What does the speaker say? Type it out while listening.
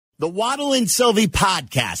The Waddle and Sylvie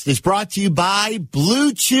podcast is brought to you by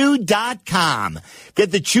BlueChew.com.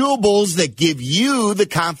 Get the chewables that give you the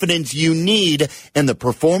confidence you need and the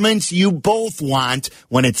performance you both want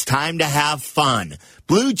when it's time to have fun.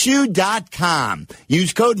 BlueChew.com.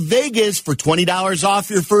 Use code VEGAS for $20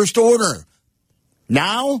 off your first order.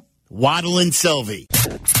 Now, Waddle and Sylvie.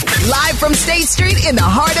 Live from State Street in the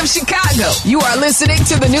heart of Chicago, you are listening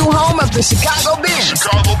to the new home of the Chicago Bears.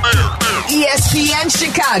 ESPN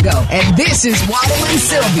Chicago. And this is Waddle and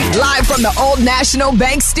Sylvie, live from the Old National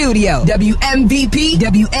Bank Studio. WMVP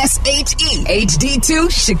WSHE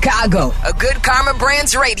HD2 Chicago, a Good Karma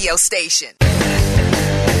Brands radio station. Don't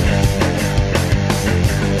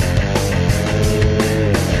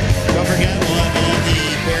forget, we'll have all the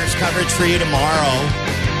Bears coverage for you tomorrow.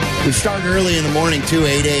 We start early in the morning, too,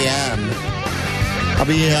 8 a.m. I'll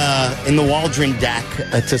be in the Waldron deck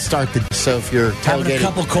to start the... So if you're tailgating... Having a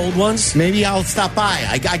couple cold ones? Maybe I'll stop by.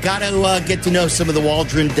 I got to get to know some of the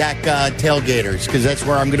Waldron deck tailgaters, because that's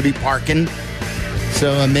where I'm going to be parking.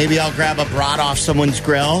 So maybe I'll grab a brat off someone's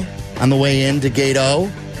grill on the way into Gate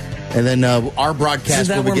O. And then our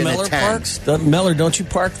broadcast will begin at 10. Parks? Miller, don't you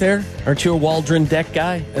park there? Aren't you a Waldron deck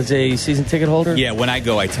guy as a season ticket holder? Yeah, when I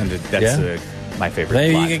go, I tend to... That's my favorite.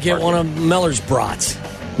 Maybe you could get one of Miller's brats.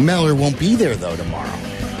 Miller won't be there, though, tomorrow.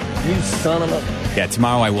 You son of a... Yeah,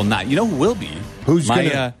 tomorrow I will not. You know who will be? Who's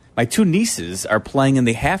my two nieces are playing in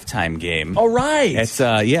the halftime game. Oh, right. It's,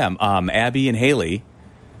 Abby and Haley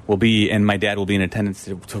will be, and my dad will be in attendance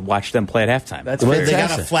to watch them play at halftime. That's They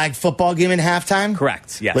fantastic. got a flag football game in halftime?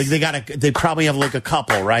 Correct, yes. Like they probably have like a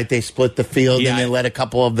couple, right? They split the field and they let a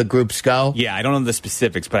couple of the groups go? Yeah, I don't know the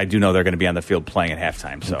specifics, but I do know they're going to be on the field playing at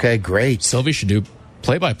halftime. So. Okay, great. Sylvie should do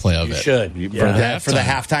play-by-play of You it. should. For the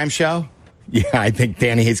halftime show? Yeah, I think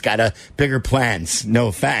Danny has got bigger plans. No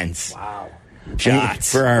offense. Wow.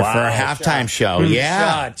 Shots for our halftime show.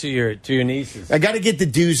 Yeah. Shot to your nieces. I got to get the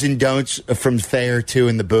do's and don'ts from Thayer, too,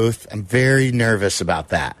 in the booth. I'm very nervous about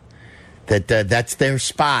that. That's their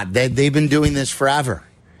spot. They've been doing this forever.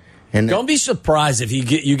 And don't be surprised if you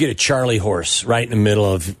get a Charlie horse right in the middle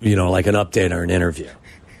of, like an update or an interview.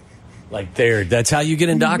 Like there, that's how you get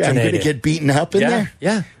indoctrinated. I'm going to get beaten up in there?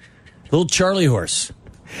 Yeah. Little Charlie horse.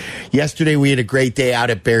 Yesterday, we had a great day out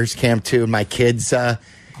at Bears Camp, too, and my kids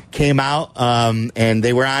came out, and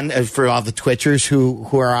they were on, for all the Twitchers who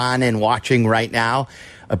are on and watching right now,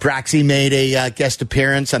 Braxy made a guest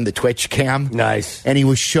appearance on the Twitch cam. Nice. And he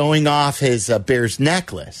was showing off his Bears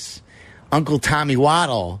necklace. Uncle Tommy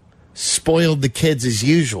Waddle spoiled the kids as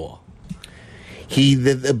usual.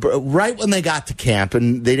 Right when they got to camp,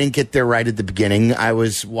 and they didn't get there right at the beginning, I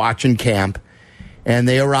was watching camp, and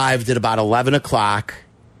they arrived at about 11 o'clock,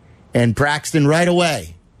 and Braxton right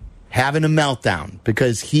away having a meltdown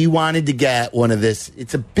because he wanted to get one of this.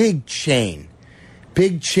 It's a big chain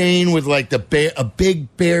with like a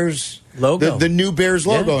big Bears logo, the new Bears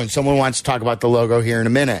logo, and someone wants to talk about the logo here in a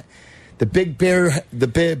minute. The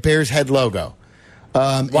Bears head logo.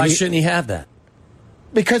 Why shouldn't he have that?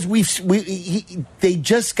 Because they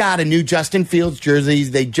just got a new Justin Fields jersey.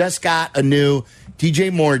 They just got a new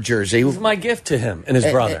DJ Moore jersey. It was my gift to him and his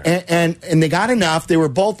brother. And they got enough. They were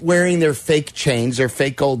both wearing their fake chains, their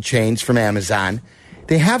fake gold chains from Amazon.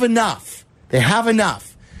 They have enough.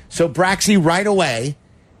 So Braxy right away,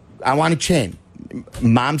 I want a chain.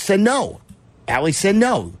 Mom said no. Allie said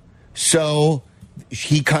no. So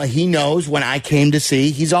he knows when I came to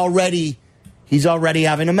see, he's already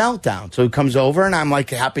having a meltdown. So he comes over, and I'm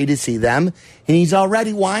like happy to see them, and he's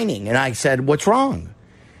already whining. And I said, "What's wrong?"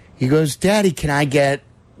 He goes, "Daddy, can I get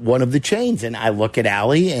one of the chains?" And I look at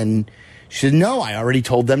Allie, and she said, "No, I already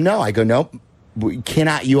told them no." I go, "Nope, we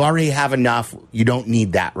cannot. You already have enough. You don't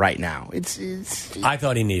need that right now." I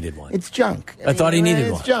thought he needed one. It's junk. I thought he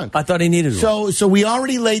needed one. It's junk. I thought he needed one. So we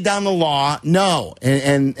already laid down the law. No,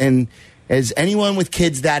 and as anyone with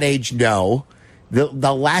kids that age know,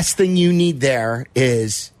 the last thing you need there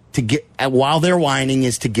is to get while they're whining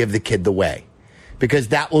is to give the kid the way, because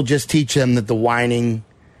that will just teach them that the whining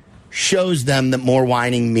shows them that more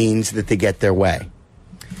whining means that they get their way.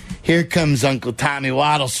 Here comes Uncle Tommy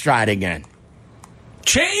Waddle stride again.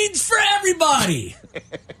 Chains for everybody.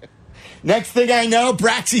 Next thing I know,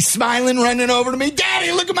 Braxy's smiling, running over to me.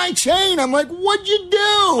 "Daddy, look at my chain." I'm like, "What'd you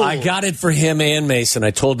do?" I got it for him and Mason.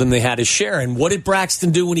 I told them they had to share. And what did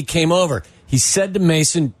Braxton do when he came over? He said to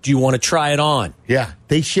Mason, "Do you want to try it on?" Yeah,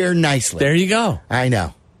 they share nicely. There you go. I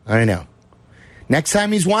know. Next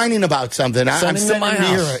time he's whining about something, I'm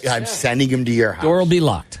sending him to your house. Door will be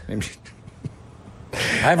locked. I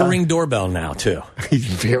have a Ring doorbell now, too. He's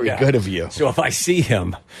very good of you. So if I see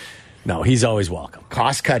him, no, he's always welcome.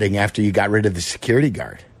 Cost cutting after you got rid of the security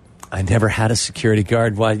guard. I never had a security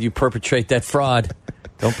guard. Why you perpetrate that fraud?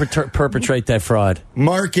 Don't perpetrate that fraud.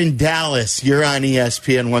 Mark in Dallas, you're on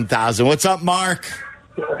ESPN 1000. What's up, Mark?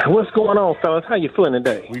 What's going on, fellas? How you feeling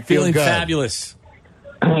today? We feel Feeling good. fabulous.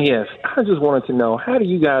 Yes, I just wanted to know, how do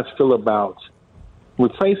you guys feel about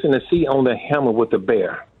replacing the C on the helmet with the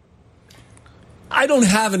bear? I don't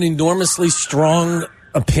have an enormously strong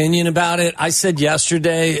opinion about it. I said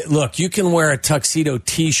yesterday, look, you can wear a tuxedo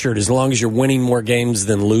T-shirt as long as you're winning more games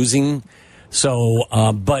than losing. So,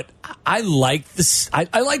 but I like this.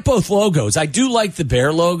 I like both logos. I do like the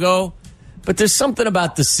bear logo, but there's something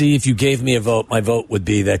about the C. If you gave me a vote, my vote would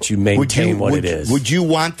be that you maintain what it is. Would you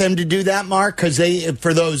want them to do that, Mark? Because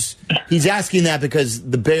he's asking that because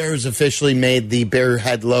the Bears officially made the bear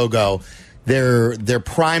head logo their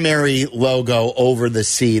primary logo over the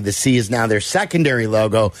C. The C is now their secondary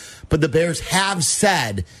logo, but the Bears have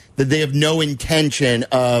said that they have no intention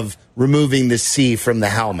of removing the C from the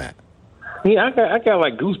helmet. Yeah, I got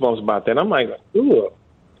like goosebumps about that. I'm like, ooh,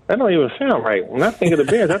 that don't even sound right. When I think of the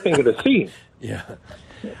Bears, I think of the C. Yeah.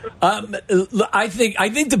 I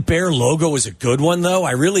think the bear logo is a good one, though.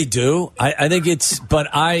 I really do. I think it's, but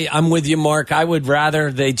I'm with you, Mark. I would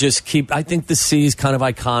rather they just keep, I think the C is kind of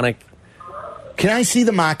iconic. Can I see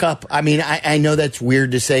the mock-up? I mean, I know that's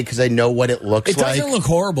weird to say because I know what it looks like. It doesn't look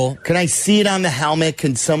horrible. Can I see it on the helmet?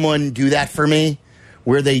 Can someone do that for me?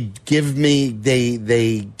 Where they give me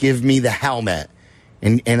the helmet,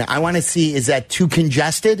 and I want to see, is that too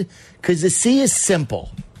congested? Because the C is simple,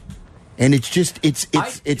 and it's just it's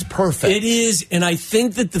perfect. It is, and I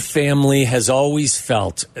think that the family has always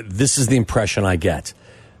felt, this is the impression I get,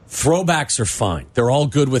 throwbacks are fine. They're all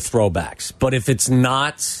good with throwbacks, but if it's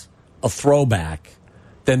not a throwback,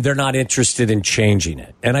 then they're not interested in changing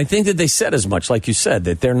it. And I think that they said as much, like you said,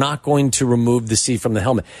 that they're not going to remove the C from the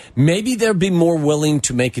helmet. Maybe they'll be more willing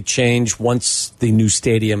to make a change once the new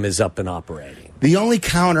stadium is up and operating. The only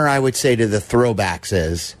counter I would say to the throwbacks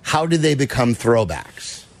is, how did they become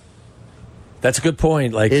throwbacks? That's a good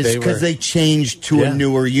point. Like, it's because they changed to a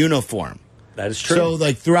newer uniform. That is true. So,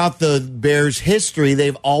 like, throughout the Bears' history,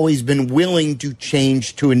 they've always been willing to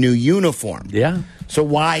change to a new uniform. Yeah. So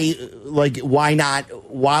why not?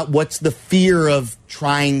 What's the fear of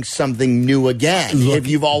trying something new again? Look, if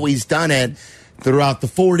you've always done it throughout the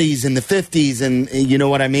 40s and the 50s, and you know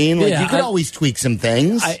what I mean? Like, you could always tweak some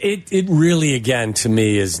things. It really, again, to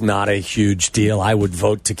me, is not a huge deal. I would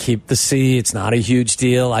vote to keep the C. It's not a huge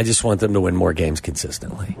deal. I just want them to win more games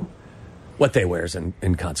consistently. What they wear is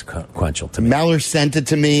inconsequential to me. Meller sent it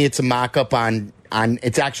to me. It's a mock-up on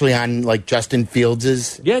it's actually on, like, Justin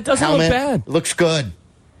Fields' Yeah, it doesn't helmet. look bad. It looks good.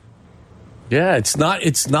 Yeah, it's not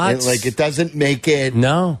It doesn't make it.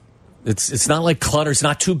 No. It's not like clutter. It's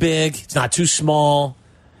not too big. It's not too small.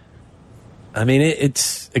 I mean,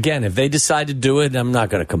 it's again, if they decide to do it, I'm not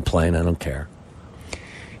going to complain. I don't care.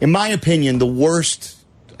 In my opinion, the worst,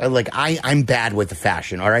 I'm bad with the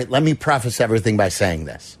fashion, all right? Let me preface everything by saying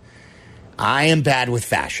this. I am bad with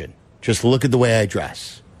fashion. Just look at the way I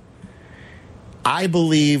dress. I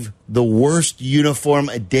believe the worst uniform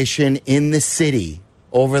addition in the city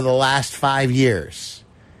over the last 5 years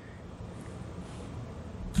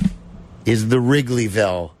is the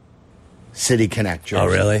Wrigleyville City Connect jersey. Oh,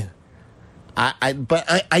 really?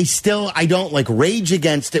 I don't like rage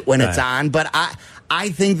against it when it's on, but I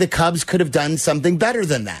think the Cubs could have done something better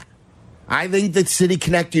than that. I think the City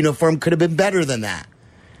Connect uniform could have been better than that.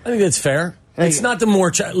 I think that's fair. It's not the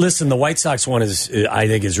more. Listen, the White Sox one I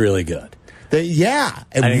think is really good. Really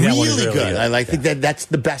good. I think that's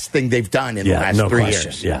the best thing they've done in the last 3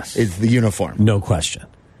 years. Yes, is the uniform. No question.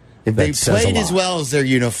 If they played as well as their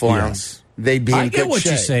uniform, they'd be in good shape. I get what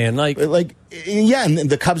you're saying. And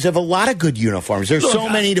the Cubs have a lot of good uniforms. There's so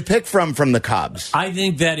many to pick from the Cubs. I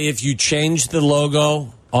think that if you change the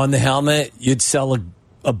logo on the helmet, you'd sell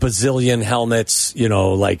a bazillion helmets,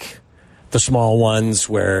 like the small ones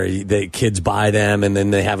where the kids buy them and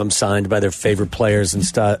then they have them signed by their favorite players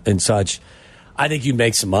and such. I think you'd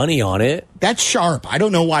make some money on it. That's sharp. I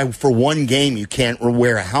don't know why for one game you can't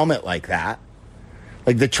wear a helmet like that.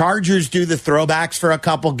 Like the Chargers do the throwbacks for a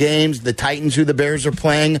couple games. The Titans, who the Bears are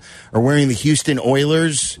playing, are wearing the Houston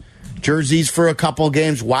Oilers jerseys for a couple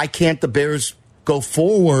games. Why can't the Bears go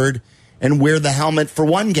forward and wear the helmet for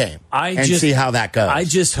one game see how that goes? I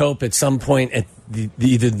just hope at some point at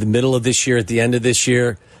either the middle of this year, at the end of this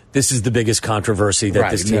year, this is the biggest controversy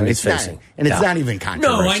that this team is facing. It's not even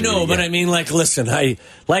controversial. No, I know, but I mean, listen,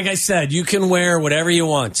 like I said, you can wear whatever you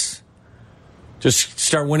want. Just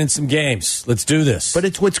start winning some games. Let's do this. But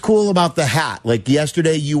it's what's cool about the hat. Like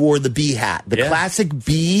yesterday, you wore the B hat. The classic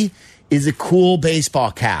B is a cool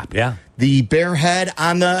baseball cap. Yeah. The bear head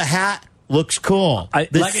on the hat looks cool.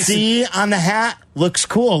 The C on the hat looks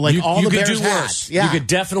cool. Like all the could Bears do hats. worse. Yeah. You could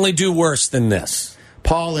definitely do worse than this.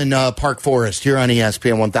 Paul in Park Forest here on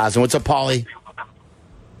ESPN 1000. What's up, Paulie?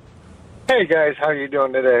 Hey, guys. How you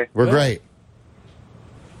doing today? We're great.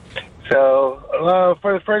 So,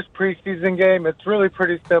 for the first preseason game, it's really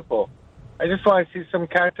pretty simple. I just want to see some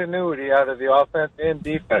continuity out of the offense and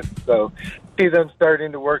defense. So, see them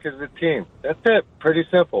starting to work as a team. That's it. Pretty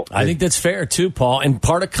simple. I think that's fair, too, Paul. And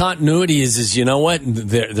part of continuity is you know what?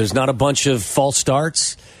 There's not a bunch of false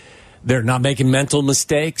starts. They're not making mental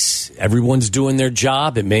mistakes. Everyone's doing their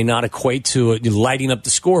job. It may not equate to lighting up the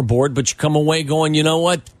scoreboard, but you come away going, you know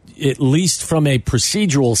what? At least from a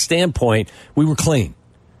procedural standpoint, we were clean.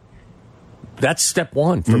 That's step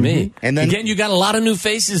one for me. And then, again, you got a lot of new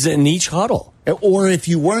faces in each huddle. Or if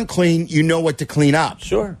you weren't clean, you know what to clean up.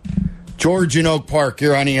 Sure. George in Oak Park,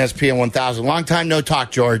 you're on ESPN 1000. Long time no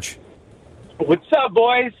talk, George. What's up,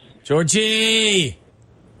 boys? Georgie!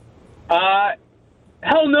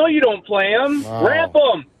 Hell no, you don't play them. Oh. Wrap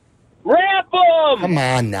them. Wrap them. Come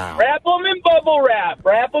on now. Wrap them in bubble wrap.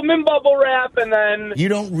 Wrap them in bubble wrap, and then... You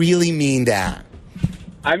don't really mean that.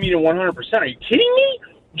 I mean it 100%. Are you kidding me?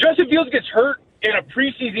 Justin Fields gets hurt in a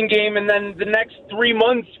preseason game, and then the next 3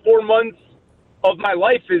 months, 4 months of my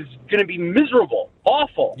life is going to be miserable.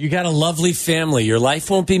 Awful. You got a lovely family. Your life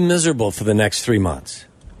won't be miserable for the next 3 months.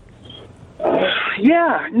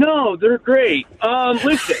 Yeah, no, they're great.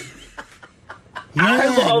 Listen.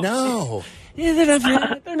 Yeah,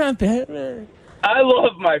 they're not bad. I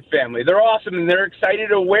love my family. They're awesome, and they're excited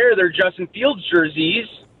to wear their Justin Fields jerseys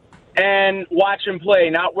and watch him play,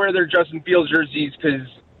 not wear their Justin Fields jerseys because,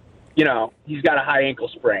 you know, he's got a high ankle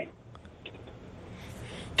sprain.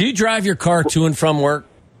 Do you drive your car to and from work?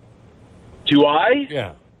 Do I?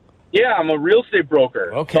 Yeah. Yeah, I'm a real estate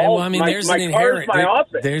broker. Okay, well, I mean, there's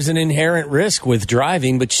an inherent risk with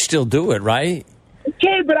driving, but you still do it, right?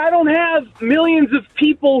 Okay, but I don't have millions of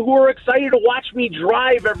people who are excited to watch me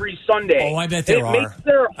drive every Sunday. Oh, I bet there are. Makes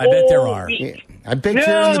their I bet there whole are. week. I bet you're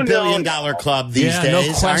in the billion-dollar club these Yeah, no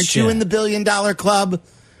days. Aren't question. you in the billion-dollar club?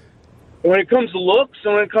 When it comes to looks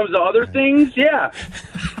and when it comes to other things, yeah.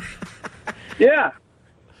 Yeah.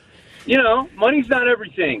 You know, money's not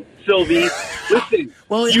everything, Sylvie. Listen,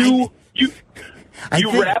 Well, you I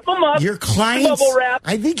think wrap them up, your clients, bubble wrap.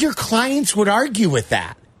 I think your clients would argue with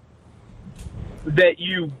that. That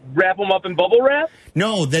you wrap them up in bubble wrap?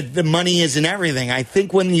 No, that the money isn't everything. I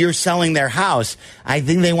think when you're selling their house, I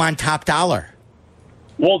think they want top dollar.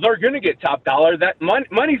 Well, they're going to get top dollar. That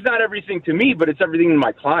money's not everything to me, but it's everything to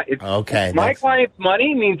my client. Okay, my client's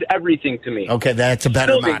money means everything to me. Okay, that's a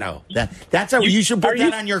better Sylvie, motto. You should put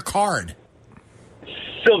that on your card.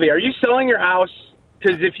 Sylvie, are you selling your house?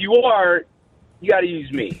 Because if you are, you got to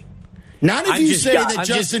use me. Not if you say that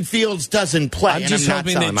Justin Fields doesn't play. I'm just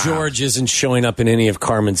hoping that George isn't showing up in any of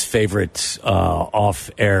Carmen's favorite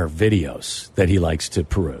off-air videos that he likes to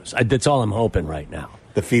peruse. That's all I'm hoping right now.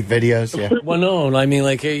 The feet videos, yeah. Well, no, I mean,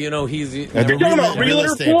 like, hey, you know, he's... You're talking about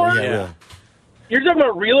realtor porn? Yeah. You're talking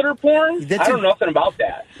about realtor porn? I don't know nothing about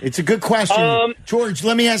that. It's a good question. George,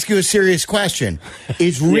 let me ask you a serious question.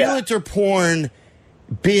 Is realtor porn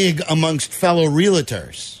big amongst fellow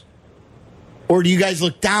realtors? Or do you guys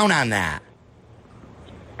look down on that?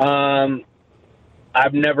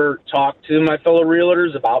 I've never talked to my fellow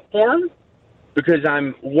realtors about porn because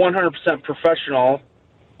I'm 100% professional,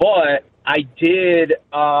 but I did,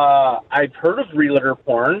 I've heard of realtor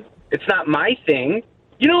porn. It's not my thing.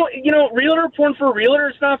 You know, realtor porn for a realtor,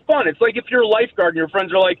 it's not fun. It's like if you're a lifeguard and your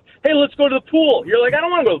friends are like, hey, let's go to the pool. You're like, I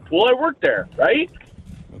don't want to go to the pool. I work there, right?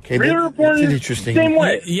 Okay, realtor porn is interesting. Same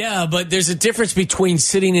way. Yeah, but there's a difference between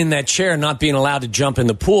sitting in that chair and not being allowed to jump in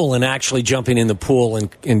the pool and actually jumping in the pool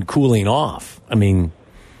and cooling off. I mean...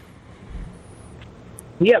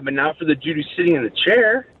 Yeah, but not for the dude who's sitting in the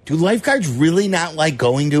chair. Do lifeguards really not like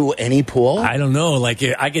going to any pool? I don't know. Like,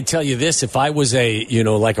 I could tell you this. If I was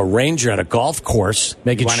like a ranger at a golf course,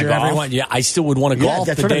 making sure everyone... Yeah, I still would want to golf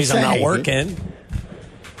the days I'm not working.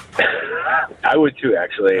 I would too,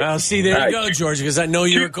 actually. Well, see, there you go, George, because I know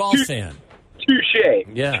you're a golf fan. Touche.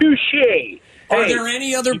 Yeah. Touche. Are there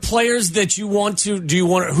any other players that you want to...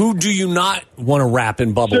 Who do you not want to wrap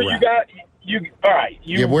in bubble wrap? All right.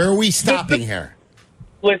 Where are we stopping here?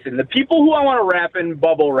 Listen, the people who I want to wrap in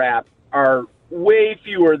bubble wrap are way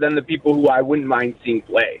fewer than the people who I wouldn't mind seeing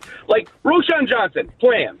play. Like Roshan Johnson,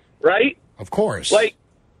 play him, right? Of course. Like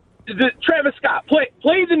Travis Scott, play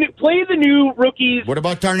the new rookies. What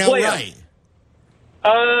about Darnell Wright?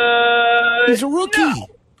 He's a rookie. No.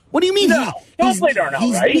 What do you mean? No, don't play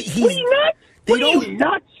Darnell Wright. What are you nuts? They What are don't. you,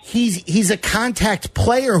 nuts? He's a contact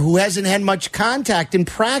player who hasn't had much contact in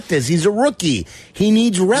practice. He's a rookie. He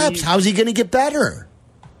needs reps. How's he going to get better?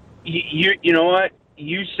 You know what?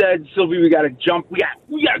 You said, Sylvie, we got to jump. We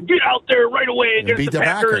got to get out there right away against beat the the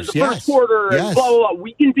Packers Packers, the yes. first quarter Yes. and blah, blah, blah.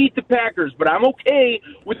 We can beat the Packers, but I'm okay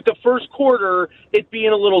with the first quarter it being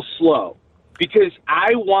a little slow because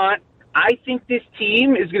I think this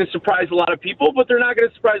team is going to surprise a lot of people, but they're not going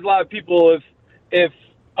to surprise a lot of people if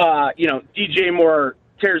DJ Moore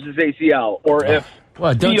tears his ACL or if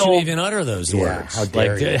Well, don't you Fields- even utter those Yeah, words? how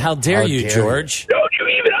dare you. How dare you, George? Don't you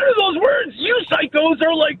even utter those words? You psychos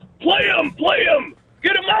are like, play him.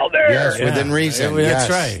 Get him out there. Yes, within reason. That's yes.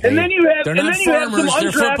 right. And then you have, They're and not then you have some farmers,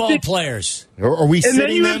 they're football undrafted. players. Are we then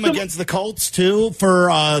sitting you have them some- against the Colts, too, for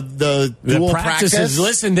the dual practice?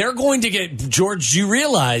 Listen, they're going to get, George, you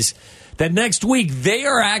realize that next week they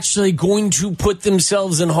are actually going to put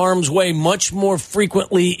themselves in harm's way much more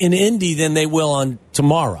frequently in Indy than they will on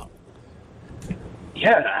tomorrow.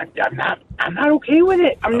 Yeah, I'm not okay with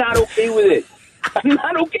it. I'm not okay with it.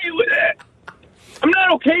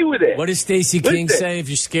 What does Stacey King Listen. say? If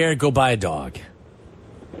you're scared, go buy a dog.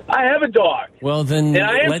 I have a dog. Well, then And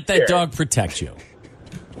I am let that scared. dog protect you.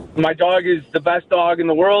 My dog is the best dog in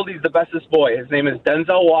the world. He's the bestest boy. His name is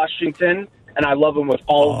Denzel Washington, and I love him with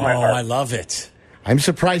all of my heart. I love it. I'm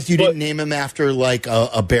surprised you didn't name him after, like,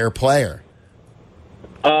 a Bear player.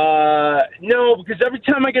 No, because every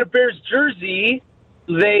time I get a Bears jersey,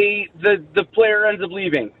 the player ends up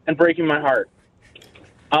leaving and breaking my heart.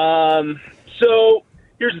 So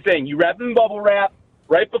here's the thing: you wrap them in bubble wrap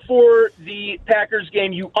right before the Packers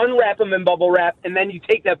game. You unwrap them in bubble wrap, and then you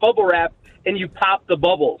take that bubble wrap and you pop the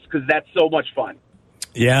bubbles because that's so much fun.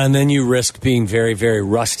 Yeah, and then you risk being very, very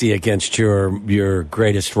rusty against your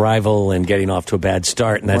greatest rival and getting off to a bad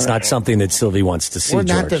start, and that's not something that Sylvie wants to see, We're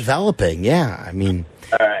not George. developing, yeah. I mean,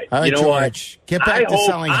 All right, you know George, what? Get back to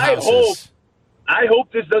selling houses. I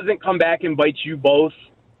hope this doesn't come back and bite you both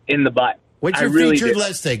in the butt. What's I your really featured do.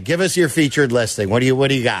 listing? Give us your featured listing. What do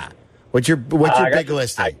you got? What's your I got big some-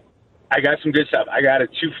 listing? I got some good stuff. I got a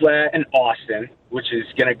 2-flat in Austin, which is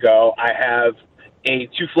going to go. I have a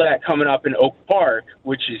 2-flat coming up in Oak Park,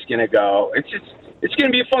 which is going to go. It's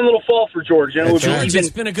going to be a fun little fall for George. And it would be George, even, it's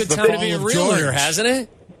been a good the time to fall be a of realtor, George. hasn't it?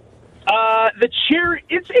 the chair.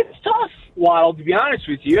 It's tough, Waddle, to be honest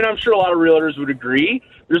with you, and I'm sure a lot of realtors would agree.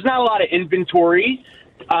 There's not a lot of inventory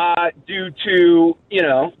due to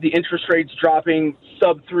the interest rates dropping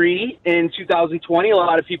sub 3 in 2020. A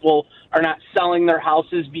lot of people are not selling their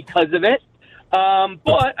houses because of it.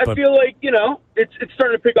 But I feel like, it's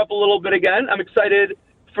starting to pick up a little bit again. I'm excited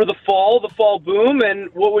for the fall boom, and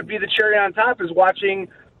what would be the cherry on top is watching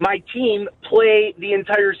my team play the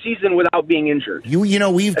entire season without being injured.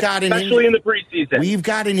 We've got especially in the preseason. We've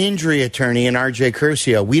got an injury attorney in RJ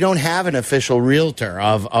Curcio. We don't have an official realtor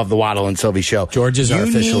of the Waddle and Sylvie show. George is our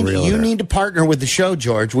official realtor. You need to partner with the show,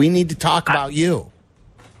 George. We need to talk about you.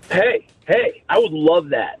 Hey, I would love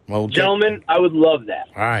that. Well, gentlemen, I would love that.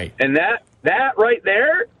 All right. And that right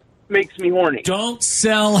there makes me horny. Don't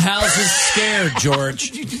sell houses scared,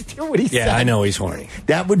 George. Did you just hear what he said? Yeah, I know he's horny.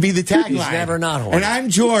 That would be the tagline. He's never not horny. And I'm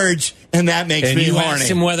George, and that makes And me you horny. asked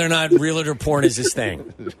him whether or not realtor porn is his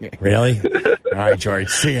thing. Really? All right, George.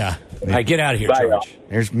 See ya. All right, get out of here, Bye, George. y'all.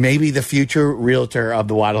 There's maybe the future realtor of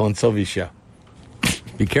the Waddle and Sylvie show.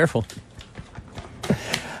 Be careful.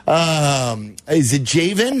 Is it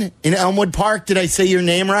Javen in Elmwood Park? Did I say your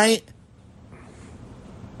name right?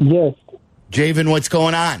 Yes. Javen, what's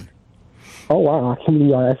going on? Oh, wow. I can't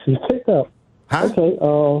believe I actually picked up. Huh? Okay.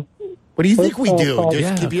 What do you think we do? call- Just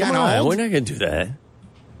Yeah, keep you come on on. hold? We're not going to do that.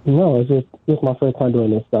 No, it's just my first time doing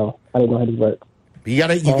this, so I didn't know how to work. You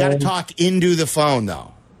gotta talk into the phone,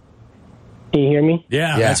 though. Can you hear me?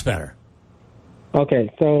 Yeah, Yeah. that's better. Okay,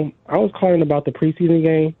 so I was calling about the preseason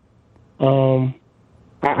game.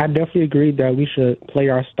 I definitely agree that we should play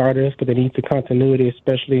our starters because they need the continuity,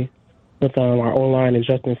 especially with our O-line and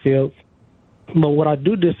Justin Fields. But what I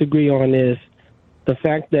do disagree on is the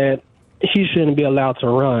fact that he shouldn't be allowed to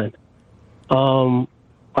run.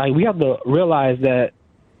 We have to realize that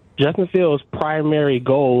Justin Fields' primary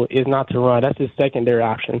goal is not to run. That's his secondary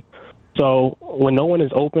option. So when no one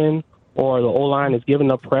is open or the O-line is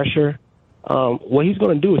giving up pressure, what he's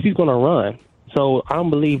going to do is he's going to run. So I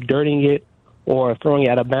don't believe dirtying it or throwing it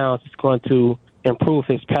out of bounds is going to improve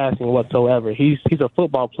his passing whatsoever. He's a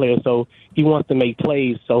football player, so he wants to make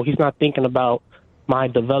plays. So he's not thinking about my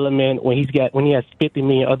development when he has 50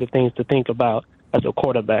 million other things to think about as a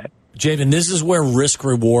quarterback. Javen, this is where risk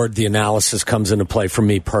reward, the analysis comes into play for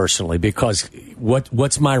me personally, because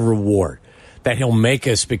what's my reward? That he'll make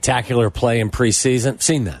a spectacular play in preseason?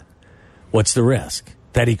 Seen that. What's the risk?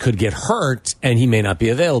 that he could get hurt and he may not be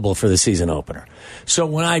available for the season opener. So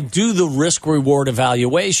when I do the risk-reward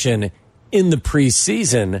evaluation in the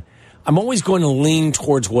preseason, I'm always going to lean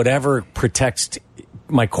towards whatever protects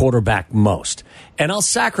my quarterback most. And I'll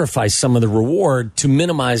sacrifice some of the reward to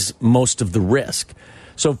minimize most of the risk.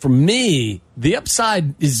 So for me, the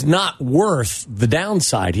upside is not worth the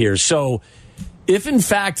downside here. So if, in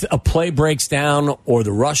fact, a play breaks down or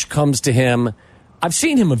the rush comes to him, I've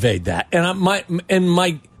seen him evade that. And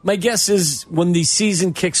my guess is when the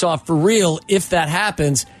season kicks off for real, if that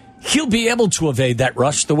happens, he'll be able to evade that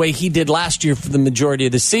rush the way he did last year for the majority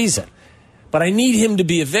of the season. But I need him to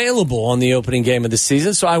be available on the opening game of the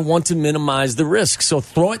season, so I want to minimize the risk. So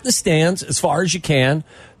throw it in the stands as far as you can.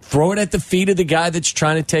 Throw it at the feet of the guy that's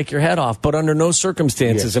trying to take your head off. But under no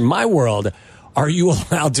circumstances in my world are you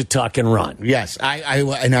allowed to tuck and run. Yes,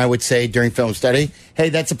 I would say during film study, hey,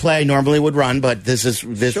 that's a play I normally would run, but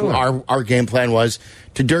our game plan was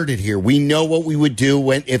to dirt it here. We know what we would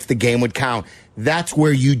do if the game would count. That's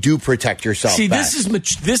where you do protect yourself. See, best.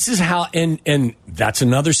 this is how, and that's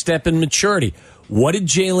another step in maturity. What did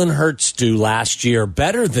Jalen Hurts do last year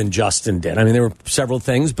better than Justin did? I mean, there were several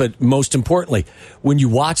things, but most importantly, when you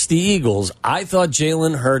watch the Eagles, I thought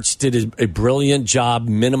Jalen Hurts did a brilliant job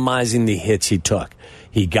minimizing the hits he took.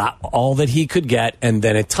 He got all that he could get, and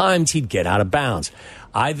then at times he'd get out of bounds.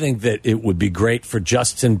 I think that it would be great for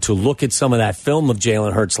Justin to look at some of that film of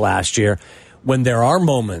Jalen Hurts last year when there are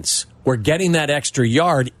moments where getting that extra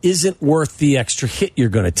yard isn't worth the extra hit you're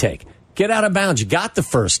going to take. Get out of bounds. You got the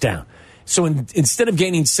first down. So instead of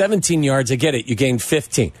gaining 17 yards, I get it, you gain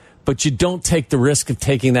 15. But you don't take the risk of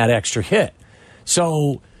taking that extra hit.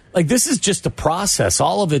 So, this is just a process.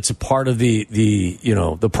 All of it's a part of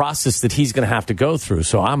the process that he's going to have to go through.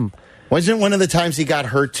 So Wasn't one of the times he got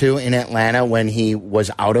hurt, too, in Atlanta when he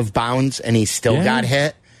was out of bounds and he still got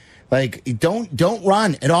hit? Don't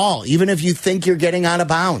run at all, even if you think you're getting out of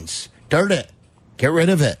bounds. Dirt it. Get rid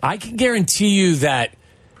of it. I can guarantee you that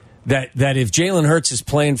if Jalen Hurts is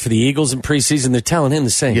playing for the Eagles in preseason, they're telling him the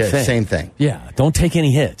same thing. Yeah, same thing. Yeah, don't take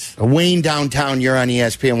any hits. Wayne downtown, you're on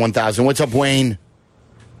ESPN 1000. What's up, Wayne?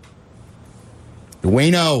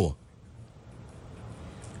 Wayne-O.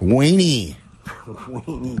 Wayne-y.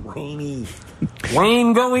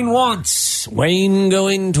 Wayne going once. Wayne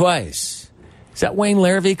going twice. Is that Wayne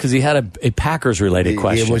Larrivee? Because he had a Packers-related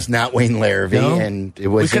question. It was not Wayne Larrivee, no? And it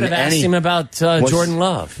wasn't. We could have asked him about Jordan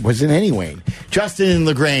Love. Wasn't any Wayne. Justin in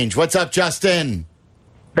LaGrange. What's up, Justin?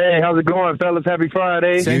 Hey, how's it going, fellas? Happy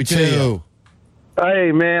Friday. You too.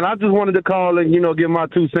 Hey, man, I just wanted to call and, give my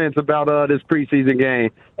 2 cents about this preseason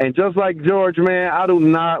game. And just like George, man, I do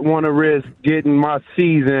not want to risk getting my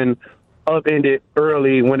season upended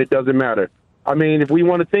early when it doesn't matter. I mean, if we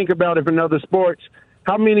want to think about it in other sports,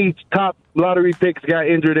 how many top lottery picks got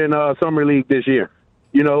injured in Summer League this year?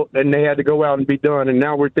 And they had to go out and be done. And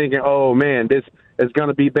now we're thinking, oh, man, this is going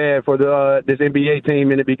to be bad for this NBA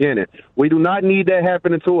team in the beginning. We do not need that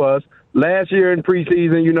happening to us. Last year in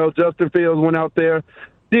preseason, Justin Fields went out there,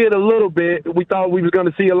 did a little bit. We thought we was going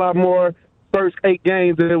to see a lot more. First 8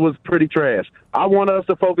 games, and it was pretty trash. I want us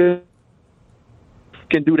to focus,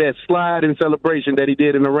 can do that slide and celebration that he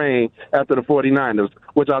did in the rain after the 49ers,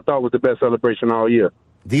 which I thought was the best celebration all year.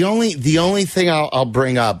 The only thing I'll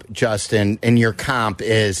bring up, Justin, in your comp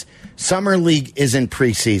is Summer League isn't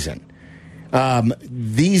preseason.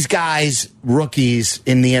 These guys, rookies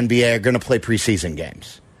in the NBA, are going to play preseason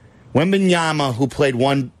games. Wembanyama, who played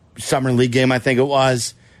 1 Summer League game, I think it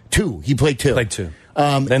was, 2. He played 2.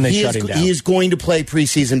 Then they shut him down. He is going to play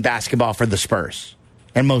preseason basketball for the Spurs,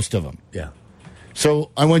 and most of them. Yeah.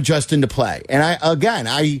 So I want Justin to play. And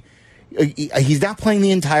he's not playing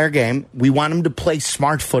the entire game. We want him to play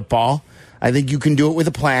smart football. I think you can do it with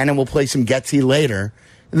a plan, and we'll play some Getsy later.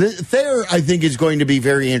 Thayer, I think, is going to be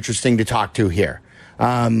very interesting to talk to here.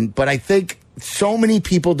 But I think so many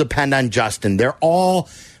people depend on Justin.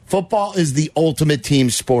 Football is the ultimate team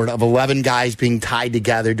sport of 11 guys being tied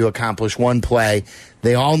together to accomplish one play.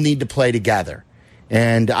 They all need to play together.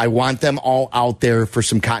 And I want them all out there for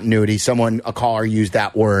some continuity. A caller used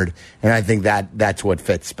that word, and I think that's what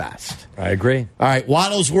fits best. I agree. All right,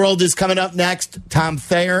 Waddle's World is coming up next. Tom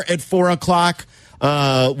Thayer at 4 o'clock.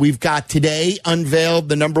 We've got today unveiled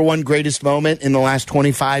the #1 greatest moment in the last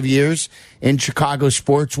 25 years in Chicago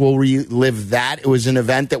sports. We'll relive that. It was an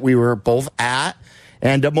event that we were both at.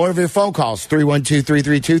 And more of your phone calls,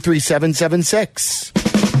 312-332-3776.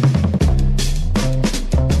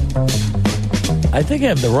 I think I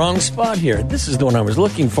have the wrong spot here. This is the one I was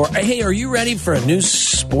looking for. Hey, are you ready for a new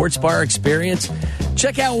sports bar experience?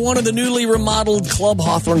 Check out one of the newly remodeled Club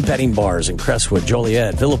Hawthorne betting bars in Crestwood,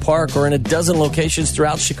 Joliet, Villa Park, or in a dozen locations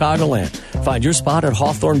throughout Chicagoland. Find your spot at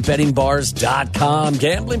hawthornebettingbars.com.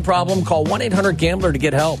 Gambling problem? Call 1-800-GAMBLER to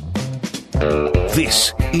get help.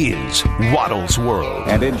 This is Waddle's World.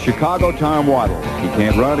 And in Chicago, Tom Waddle. He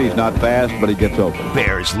can't run, he's not fast, but he gets open.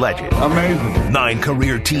 Bears legend. Amazing. 9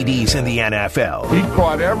 career TDs in the NFL. He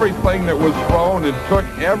caught everything that was thrown and took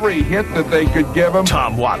every hit that they could give him.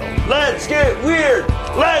 Tom Waddle. Let's get weird.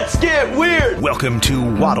 Let's get weird. Welcome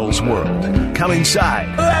to Waddle's World. Come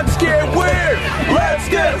inside. Let's get weird. Let's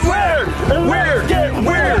get weird. Weird. Get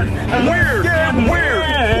weird. Weird. Get weird.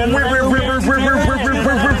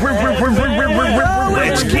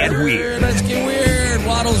 Let's get weird. Let's get weird.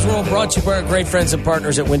 Waddle's World brought to you by our great friends and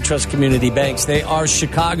partners at Wintrust Community Banks. They are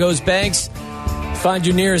Chicago's banks. Find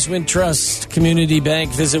your nearest Wintrust Community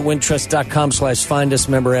Bank. Visit wintrust.com/find us,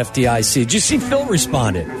 member FDIC. Did you see Phil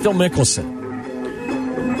responded? Phil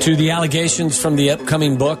Mickelson, to the allegations from the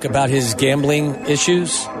upcoming book about his gambling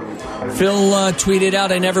issues. Phil tweeted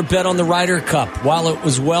out, "I never bet on the Ryder Cup. While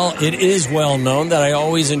it is well known that I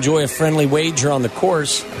always enjoy a friendly wager on the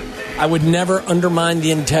course, I would never undermine the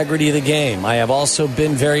integrity of the game. I have also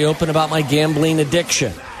been very open about my gambling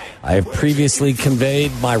addiction. I have previously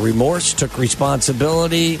conveyed my remorse, took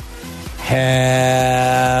responsibility,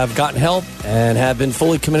 have gotten help, and have been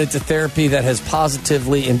fully committed to therapy that has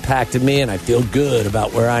positively impacted me, and I feel good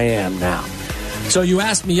about where I am now." So you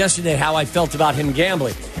asked me yesterday how I felt about him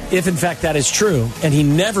gambling. If, in fact, that is true, and he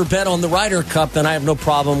never bet on the Ryder Cup, then I have no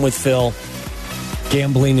problem with Phil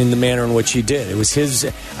gambling in the manner in which he did. It was his.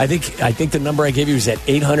 I think the number I gave you was at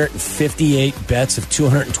 858 bets of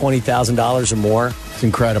 $220,000 or more. It's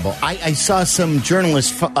incredible. I saw some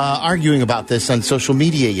journalists arguing about this on social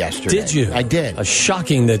media yesterday. Did you? I did.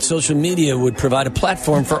 Shocking that social media would provide a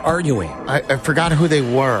platform for arguing. I forgot who they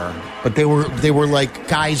were, but they were like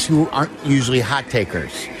guys who aren't usually hot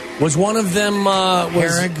takers. Was one of them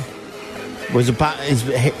Herrig? Was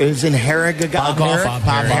in Herrig a guy? Bob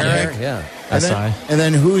Herrig? Yeah. And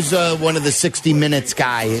then who's one of the 60 Minutes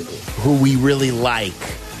guy who we really like,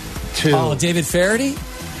 too? Oh, David Faraday?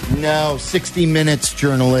 No, 60 Minutes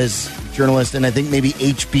journalist, and I think maybe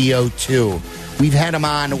HBO, too. We've had him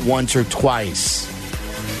on once or twice.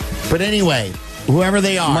 But anyway, whoever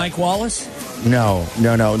they are. Mike Wallace? No,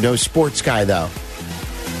 sports guy, though.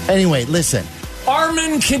 Anyway, listen.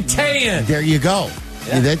 Armin Katayan. There you go.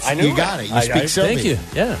 Yeah, I knew you got it. You speak Sylvie. Thank you.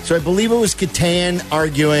 Yeah. So I believe it was Katayan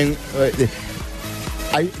arguing.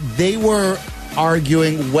 They were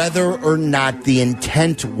arguing whether or not the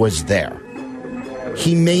intent was there.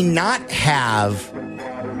 He may not have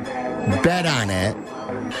bet on it,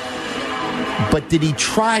 but did he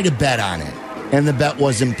try to bet on it? And the bet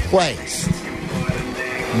wasn't placed.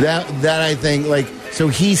 That I think, so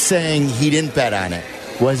he's saying he didn't bet on it.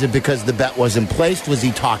 Was it because the bet wasn't placed? Was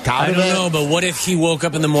he talked out of it? I don't know, but what if he woke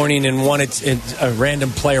up in the morning and a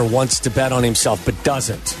random player wants to bet on himself but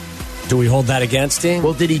doesn't? Do we hold that against him?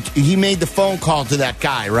 Well, he made the phone call to that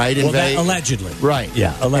guy, right? Allegedly. Right.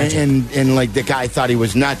 Yeah, allegedly. And the guy thought he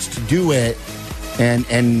was nuts to do it.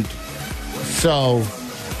 And so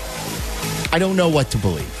I don't know what to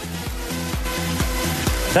believe.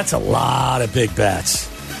 That's a lot of big bets.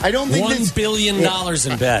 I don't think $1 billion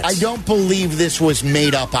in bets. I don't believe this was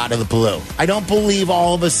made up out of the blue. I don't believe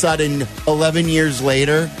all of a sudden, 11 years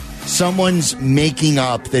later, someone's making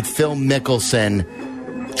up that Phil Mickelson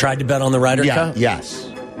tried to bet on the Ryder Cup. Yes.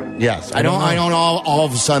 I don't all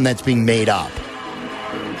of a sudden that's being made up.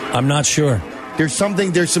 I'm not sure. There's some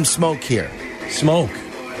smoke here. Smoke.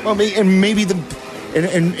 Well, and maybe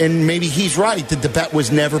maybe he's right that the bet was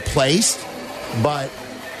never placed, but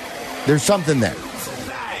there's something there.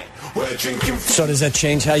 So does that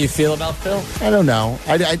change how you feel about Phil? I don't know.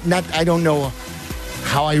 I don't know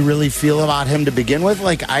how I really feel about him to begin with.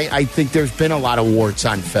 I think there's been a lot of warts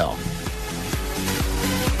on Phil.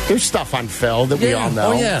 There's stuff on Phil that we all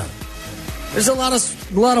know. Oh yeah. There's a lot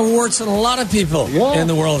of warts on a lot of people in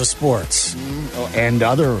the world of sports and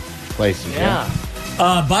other places. Yeah.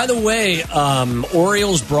 By the way,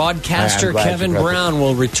 Orioles broadcaster Kevin Brown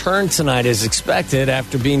will return tonight as expected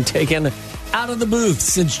after being taken out of the booth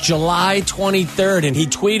since July 23rd. And he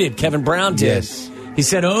tweeted, Kevin Brown did. Yes. He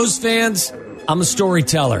said, O's fans, I'm a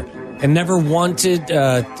storyteller and never want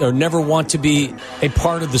to be a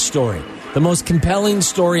part of the story. The most compelling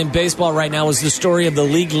story in baseball right now is the story of the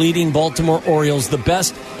league-leading Baltimore Orioles, the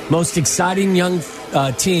best, most exciting young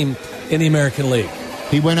team in the American League.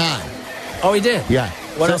 He went on. Oh, he did? Yeah.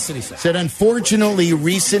 What else did he say? Said, unfortunately,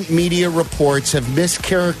 recent media reports have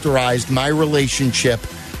mischaracterized my relationship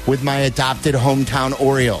with my adopted hometown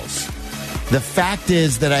Orioles. The fact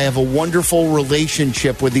is that I have a wonderful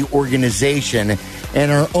relationship with the organization,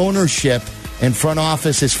 and our ownership and front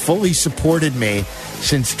office has fully supported me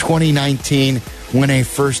since 2019 when I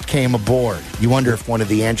first came aboard. You wonder if one of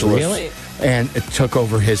the Angelos Really? and it took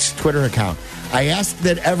over his Twitter account. I ask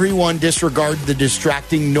that everyone disregard the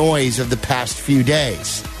distracting noise of the past few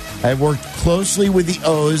days. I've worked closely with the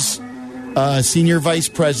O's Senior Vice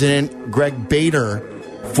President Greg Bader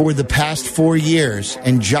for the past 4 years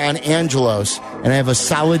and John Angelos, and I have a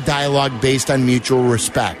solid dialogue based on mutual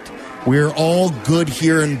respect. We're all good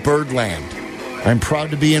here in Birdland. I'm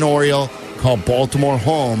proud to be an Oriole, call Baltimore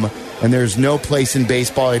home, and there's no place in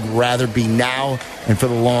baseball I'd rather be now and for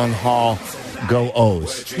the long haul. Go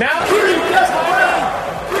O's. Now,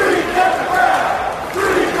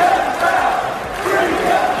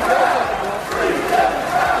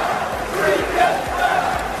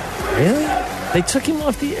 Really? They took him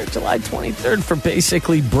off the air July 23rd for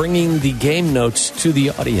basically bringing the game notes to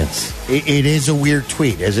the audience. It is a weird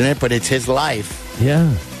tweet, isn't it? But it's his life.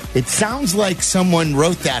 Yeah. It sounds like someone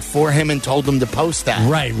wrote that for him and told him to post that.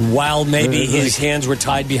 Right, while maybe his hands were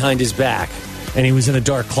tied behind his back and he was in a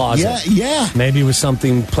dark closet. Yeah. Maybe it was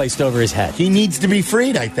something placed over his head. He needs to be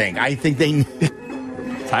freed, I think.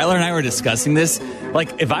 Tyler and I were discussing this.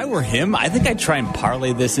 Like, if I were him, I think I'd try and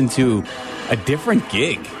parlay this into a different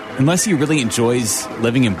gig. Unless he really enjoys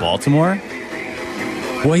living in Baltimore.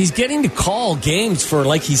 Well, he's getting to call games for,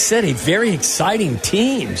 like he said, a very exciting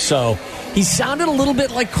team. So he sounded a little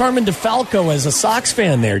bit like Carmen DeFalco as a Sox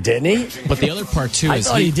fan there, didn't he? But the other part, too, is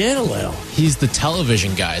I thought he did a little. He's the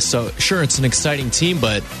television guy. So, sure, it's an exciting team,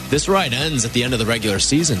 but this ride ends at the end of the regular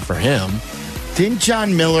season for him. Didn't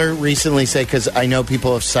John Miller recently say, because I know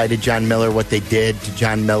people have cited John Miller, what they did to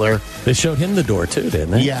John Miller. They showed him the door, too,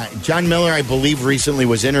 didn't they? Yeah. John Miller, I believe, recently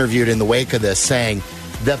was interviewed in the wake of this saying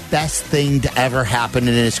the best thing to ever happen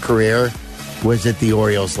in his career was that the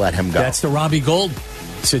Orioles let him go. That's the Robbie Gould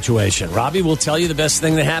situation. Robbie will tell you the best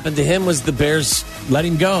thing that happened to him was the Bears let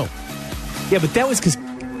him go. Yeah, but that was because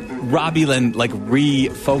Robbie then,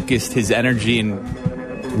 refocused his energy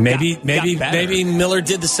and maybe got Miller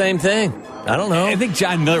did the same thing. I don't know. I think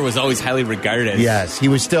John Miller was always highly regarded as... Yes, he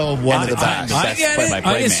was still one of the best. I get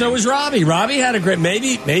it. So was Robbie. Robbie had a great...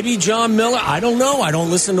 Maybe John Miller. I don't know. I don't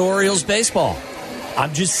listen to Orioles baseball.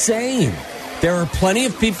 I'm just saying. There are plenty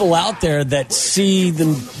of people out there that see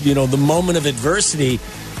the moment of adversity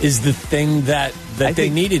is the thing that they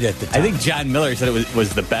needed at the time. I think John Miller said it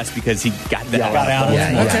was the best because he got the hell out of it.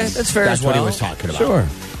 Yeah, okay, that's fair as well. That's what he was talking about. Sure.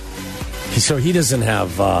 So he doesn't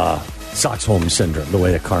have Stockholm syndrome the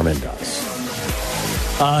way that Carmen does.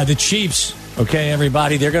 The Chiefs, okay,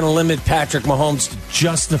 everybody, they're going to limit Patrick Mahomes to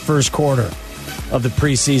just the first quarter of the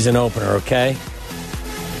preseason opener, okay?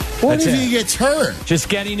 What if he gets hurt? Just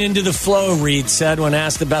getting into the flow, Reed said when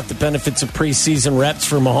asked about the benefits of preseason reps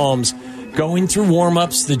for Mahomes. Going through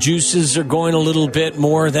warm-ups, the juices are going a little bit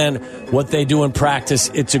more than what they do in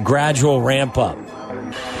practice. It's a gradual ramp-up.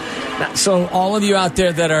 So all of you out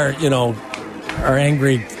there that are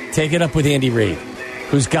angry, take it up with Andy Reid,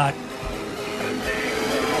 who's got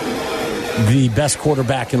the best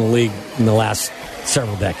quarterback in the league in the last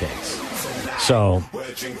several decades. So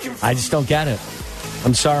I just don't get it.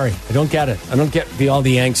 I'm sorry. I don't get it. I don't get all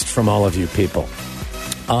the angst from all of you people.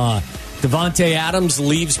 Devontae Adams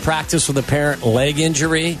leaves practice with apparent leg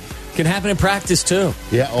injury. Can happen in practice, too.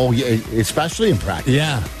 Yeah, especially in practice.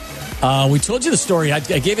 Yeah. We told you the story. I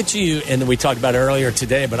gave it to you, and we talked about it earlier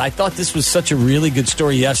today, but I thought this was such a really good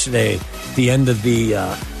story yesterday at the end of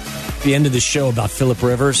the show about Phillip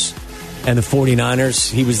Rivers and the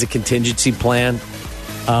 49ers. He was the contingency plan.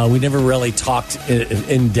 We never really talked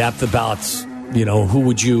in depth about, who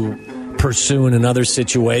would you pursue in another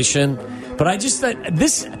situation. But I just thought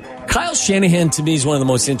Kyle Shanahan, to me, is one of the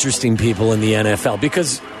most interesting people in the NFL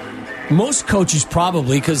because most coaches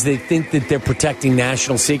probably, because they think that they're protecting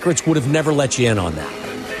national secrets, would have never let you in on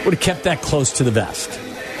that. Would have kept that close to the vest.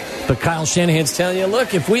 But Kyle Shanahan's telling you,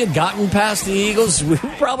 look, if we had gotten past the Eagles, we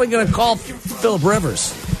were probably going to call Phillip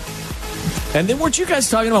Rivers. And then weren't you guys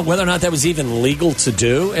talking about whether or not that was even legal to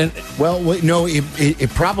do? And no, it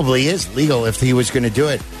probably is legal if he was going to do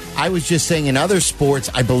it. I was just saying in other sports,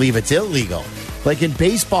 I believe it's illegal. Like in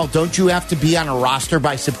baseball, don't you have to be on a roster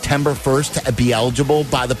by September 1st to be eligible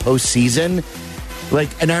by the postseason?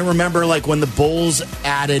 And I remember when the Bulls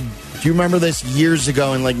added, do you remember this years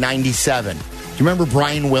ago in 97? Do you remember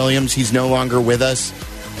Brian Williams? He's no longer with us.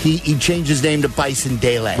 He changed his name to Bison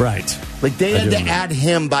Dele. Right. They had to add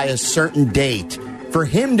him by a certain date for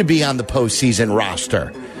him to be on the postseason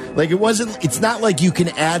roster. It's not like you can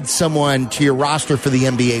add someone to your roster for the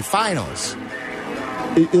NBA Finals.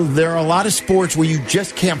 there are a lot of sports where you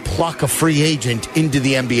just can't pluck a free agent into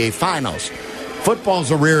the NBA Finals.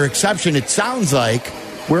 Football's a rare exception, it sounds like,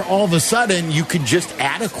 where all of a sudden you could just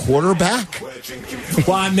add a quarterback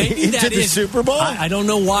well, maybe into that the is, Super Bowl. I don't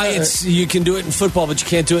know why you can do it in football, but you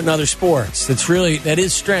can't do it in other sports. That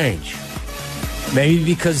is strange. Maybe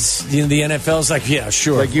because the NFL's like, yeah,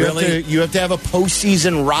 sure. Like you really? have to have a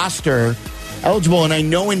postseason roster eligible, and I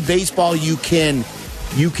know in baseball you can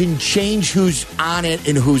change who's on it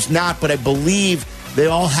and who's not, but I believe they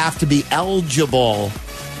all have to be eligible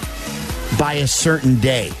by a certain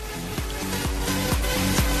day.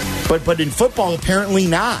 But in football, apparently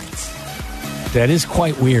not. That is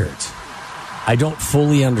quite weird. I don't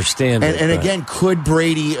fully understand it. And again, could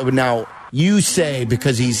Brady now? You say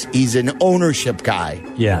because he's an ownership guy.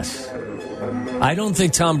 Yes. I don't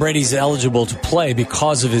think Tom Brady's eligible to play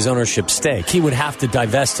because of his ownership stake. He would have to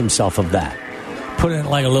divest himself of that. Put it in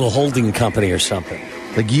like a little holding company or something.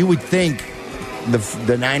 Like you would think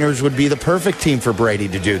the Niners would be the perfect team for Brady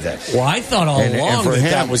to do this. Well, I thought all along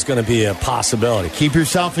that was going to be a possibility. Keep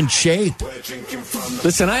yourself in shape.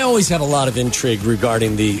 Listen, I always have a lot of intrigue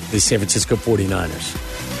regarding the San Francisco 49ers.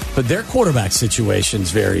 But their quarterback situation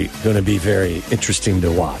is going to be very interesting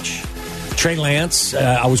to watch. Trey Lance,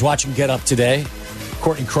 I was watching Get Up today.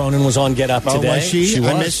 Courtney Cronin was on Get Up today. Was she? She was.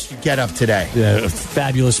 I missed Get Up today.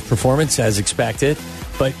 Fabulous performance, as expected.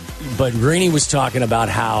 But Greeny was talking about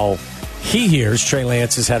how he hears Trey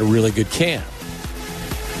Lance has had a really good camp.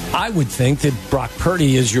 I would think that Brock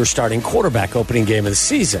Purdy is your starting quarterback opening game of the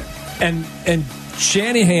season. And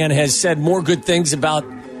Shanahan has said more good things about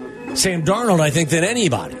Sam Darnold, I think, than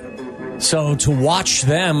anybody. So to watch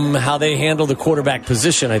them, how they handle the quarterback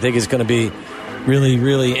position, I think is going to be really,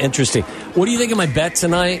 really interesting. What do you think of my bet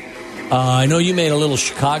tonight? I know you made a little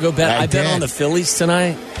Chicago bet. I bet on the Phillies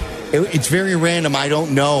tonight. It's very random. I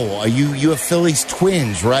don't know. You have Phillies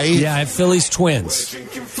Twins, right? Yeah, I have Phillies Twins.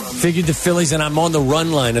 Figured the Phillies, and I'm on the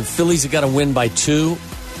run line. And Phillies have got to win by 2.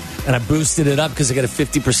 And I boosted it up because I got a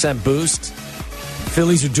 50% boost.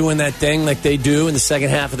 Phillies are doing that thing like they do in the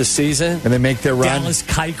second half of the season. And they make their run. Dallas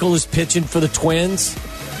Keuchel is pitching for the Twins.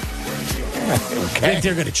 I think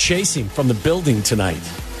they're going to chase him from the building tonight.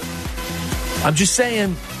 I'm just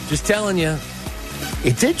saying. Just telling you.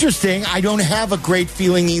 It's interesting. I don't have a great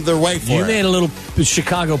feeling either way for it. You made a little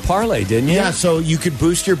Chicago parlay, didn't you? Yeah, so you could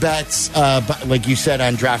boost your bets, like you said,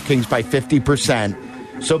 on DraftKings by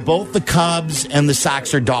 50%. So both the Cubs and the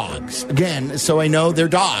Sox are dogs. Again, so I know they're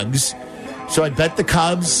dogs. So I bet the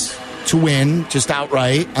Cubs to win, just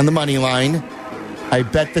outright, on the money line. I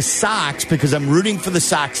bet the Sox, because I'm rooting for the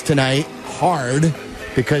Sox tonight, hard,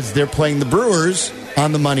 because they're playing the Brewers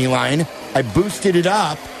on the money line. I boosted it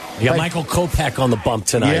up. You got Michael Kopech on the bump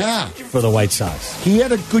tonight for the White Sox. He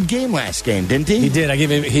had a good game last game, didn't he? He did.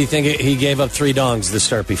 He gave up 3 dongs to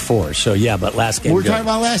start before. So, yeah, but last game. We're talking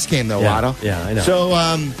about last game, though, Waddle. Yeah, I know. So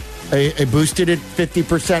I boosted it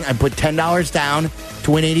 50%. I put $10 down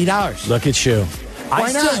to win $80. Look at you.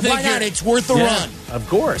 Why not? Why not? It's worth a run. Of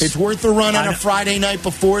course. It's worth a run on a Friday night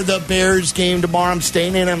before the Bears game tomorrow. I'm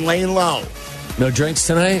staying in. I'm laying low. No drinks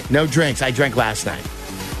tonight? No drinks. I drank last night.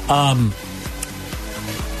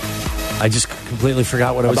 I just completely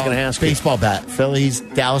forgot what I was going to ask baseball bet. Phillies,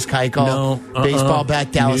 Dallas Keuchel. No. Baseball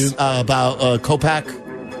bet, Dallas. About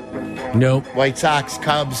Kopech. Nope. White Sox,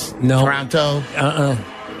 Cubs. No. Toronto.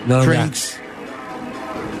 No drinks.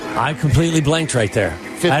 I completely blanked right there.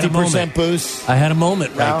 50% boost. I had a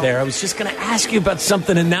moment right there. I was just going to ask you about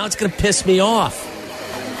something, and now it's going to piss me off.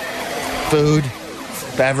 Food,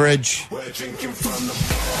 beverage.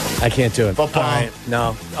 I can't do it. Football. Right,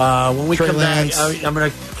 no. When we come back, I'm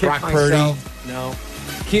going to kick Brock myself. No.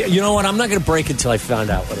 You know what? I'm not going to break until I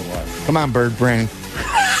found out what it was. Come on, Bird Brain.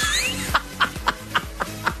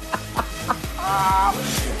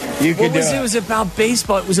 It was about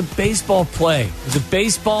baseball. It was a baseball play. It was a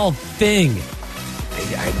baseball thing.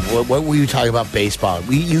 What were you talking about baseball?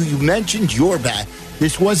 You mentioned your bet.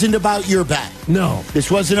 This wasn't about your bet. No. This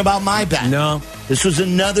wasn't about my bet. No. This was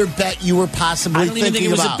another bet you were possibly thinking about. I don't even think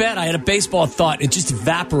it was a bet. I had a baseball thought. It just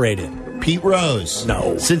evaporated. Pete Rose.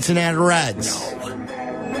 No. Cincinnati Reds.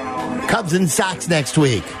 No. Cubs and Sox next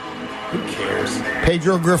week. Who cares?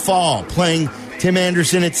 Pedro Grifol playing Tim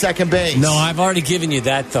Anderson at second base. No, I've already given you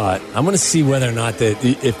that thought. I'm going to see whether or not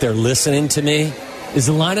if they're listening to me. Is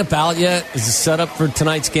the lineup out yet? Is it set up for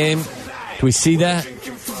tonight's game? Do we see that?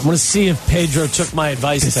 I'm going to see if Pedro took my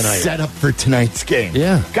advice tonight. Set up for tonight's game.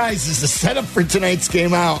 Yeah. Guys, is the setup for tonight's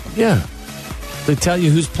game out? Yeah. They tell you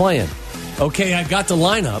who's playing. Okay, I got the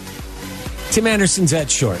lineup. Tim Anderson's at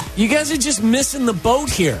short. You guys are just missing the boat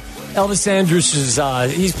here. Elvis Andrus is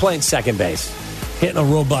he's playing second base. hitting a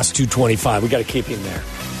robust 225. We got to keep him there.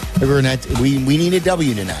 We need a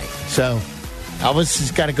W tonight. So Elvis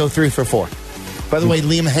has got to go 3 for 4. By the way,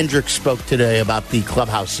 Liam Hendricks spoke today about the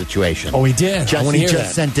clubhouse situation. Oh, he did? I want to hear that. He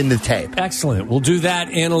just sent in the tape. Excellent. We'll do that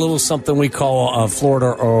and a little something we call Florida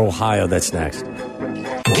or Ohio. That's next.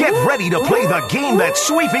 Get ready to play the game that's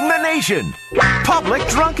sweeping the nation. Public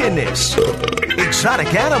drunkenness.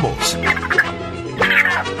 Exotic animals.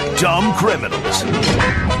 Dumb criminals.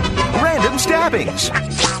 Random stabbings.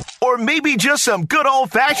 Or maybe just some good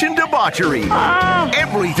old-fashioned debauchery.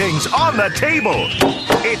 Everything's on the table.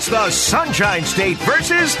 It's the Sunshine State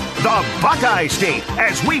versus the Buckeye State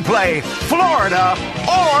as we play Florida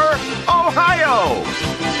or Ohio.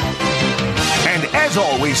 And as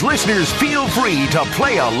always, listeners, feel free to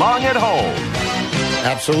play along at home.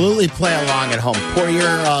 Absolutely play along at home. Pour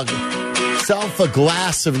yourself a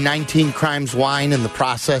glass of 19 Crimes wine. In the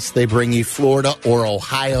process, they bring you Florida or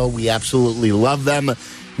Ohio. We absolutely love them.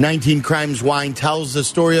 19 Crimes wine tells the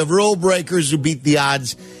story of rule breakers who beat the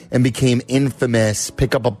odds and became infamous.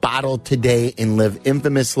 Pick up a bottle today and live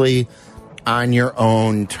infamously on your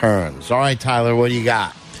own terms. All right, Tyler, what do you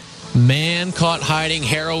got? Man caught hiding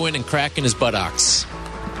heroin and crack in his buttocks.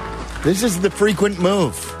 This is the frequent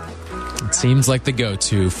move. It seems like the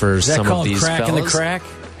go-to for some of these crack fellas. in the crack?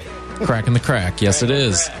 Crack in the crack, yes it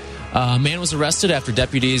is. A man was arrested after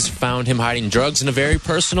deputies found him hiding drugs in a very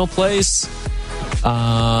personal place.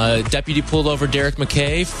 Deputy pulled over Derek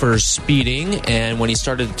McKay for speeding, and when he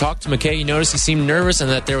started to talk to McKay, he noticed he seemed nervous and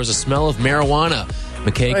that there was a smell of marijuana.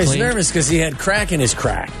 McKay claimed he's nervous because he had crack in his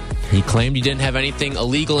crack. He claimed he didn't have anything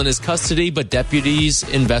illegal in his custody, but deputies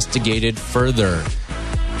investigated further.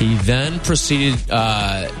 He then proceeded.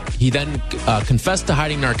 He then confessed to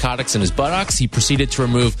hiding narcotics in his buttocks. He proceeded to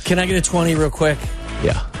remove. Can I get a 20 real quick?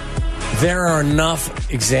 Yeah. There are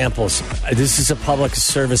enough examples. This is a public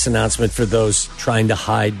service announcement for those trying to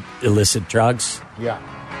hide illicit drugs. Yeah.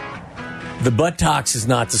 The buttocks is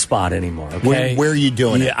not the spot anymore, okay? Where are you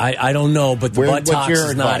doing it? I don't know, but the buttocks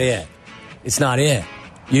is not it. It's not it.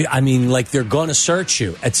 They're going to search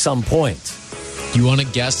you at some point. Do you want to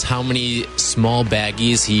guess how many small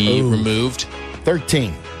baggies he removed?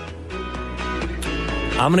 13.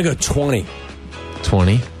 I'm going to go 20.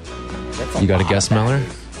 20? You got a guess, Miller?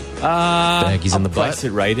 Baggies in the butt. Price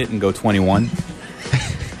it, write it, and go 21.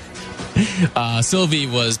 Sylvie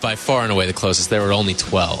was by far and away the closest. There were only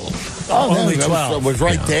 12. Only 12. Was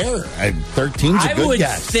right there. 13's a good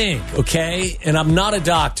guess. I would think, okay, and I'm not a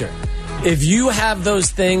doctor, if you have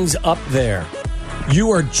those things up there,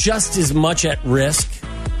 you are just as much at risk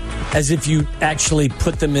as if you actually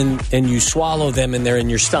put them in and you swallow them and they're in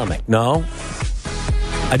your stomach. No?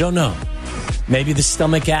 I don't know. Maybe the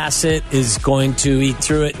stomach acid is going to eat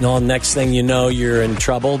through it, and all next thing you know, you're in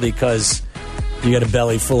trouble because you got a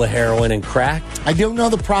belly full of heroin and crack. I don't know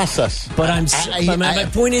the process. But my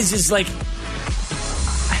point is like,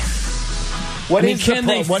 can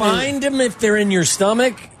they find them if they're in your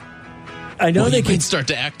stomach? I know they can start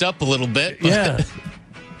to act up a little bit. Yeah.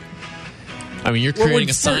 I mean, you're creating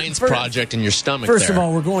a science project in your stomach. First of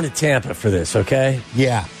all, we're going to Tampa for this, okay?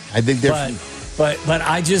 Yeah, I think there's. But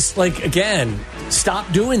I just again,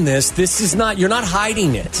 stop doing this. This is not. You're not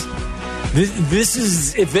hiding it. This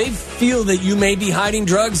is, if they feel that you may be hiding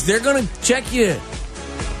drugs, they're going to check you.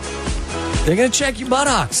 They're going to check your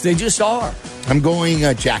buttocks. They just are. I'm going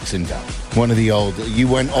Jacksonville. One of the old. You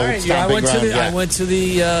went old. Right, I went to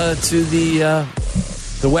the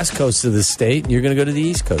west coast of the state. And you're going to go to the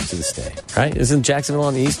east coast of the state, right? Isn't Jacksonville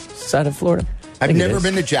on the east side of Florida? I've never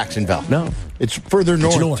been to Jacksonville. No, it's further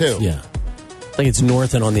north too. Yeah, I think it's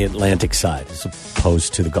north and on the Atlantic side as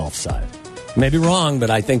opposed to the Gulf side. Maybe wrong, but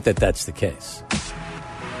I think that's the case.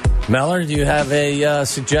 Meller, do you have a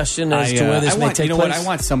suggestion as to where this may take place? What? I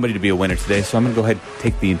want somebody to be a winner today, so I'm going to go ahead and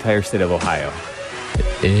take the entire state of Ohio.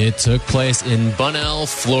 It took place in Bunnell,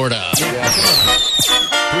 Florida.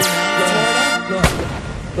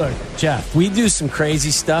 Look, Jeff, we do some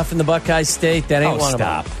crazy stuff in the Buckeye State. That ain't one of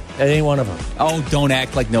them. That ain't one of them. Oh, don't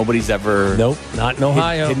act like nobody's ever... Nope, not in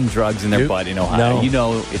Ohio. Hidden drugs in their butt in Ohio. No. You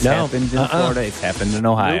know, it's happened in Florida. It's happened in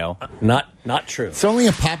Ohio. Nope. Not true. It's only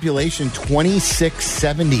a population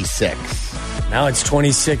 2676. Now it's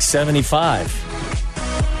 2675.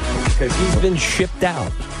 Because he's been shipped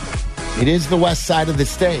out. It is the west side of the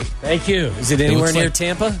state. Thank you. Is it anywhere near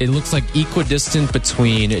Tampa? It looks like equidistant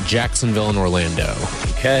between Jacksonville and Orlando.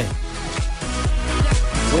 Okay.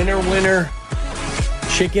 Winner.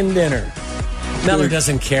 Chicken dinner. Meller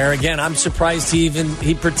doesn't care. Again, I'm surprised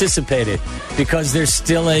he participated because there's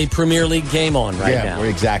still a Premier League game on now. Yeah,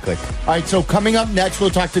 exactly. All right, so coming up next, we'll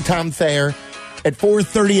talk to Tom Thayer. At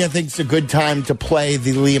 4:30, I think it's a good time to play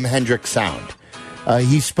the Liam Hendricks sound.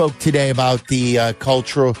 He spoke today about the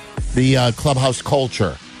clubhouse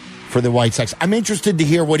culture for the White Sox. I'm interested to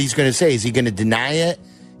hear what he's going to say. Is he going to deny it?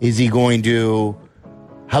 Is he going to?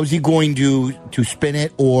 How's he going to spin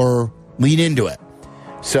it or lean into it?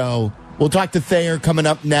 So we'll talk to Thayer coming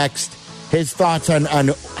up next. His thoughts on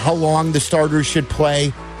how long the starters should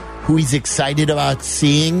play, who he's excited about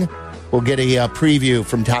seeing. We'll get a preview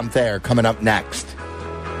from Tom Thayer coming up next.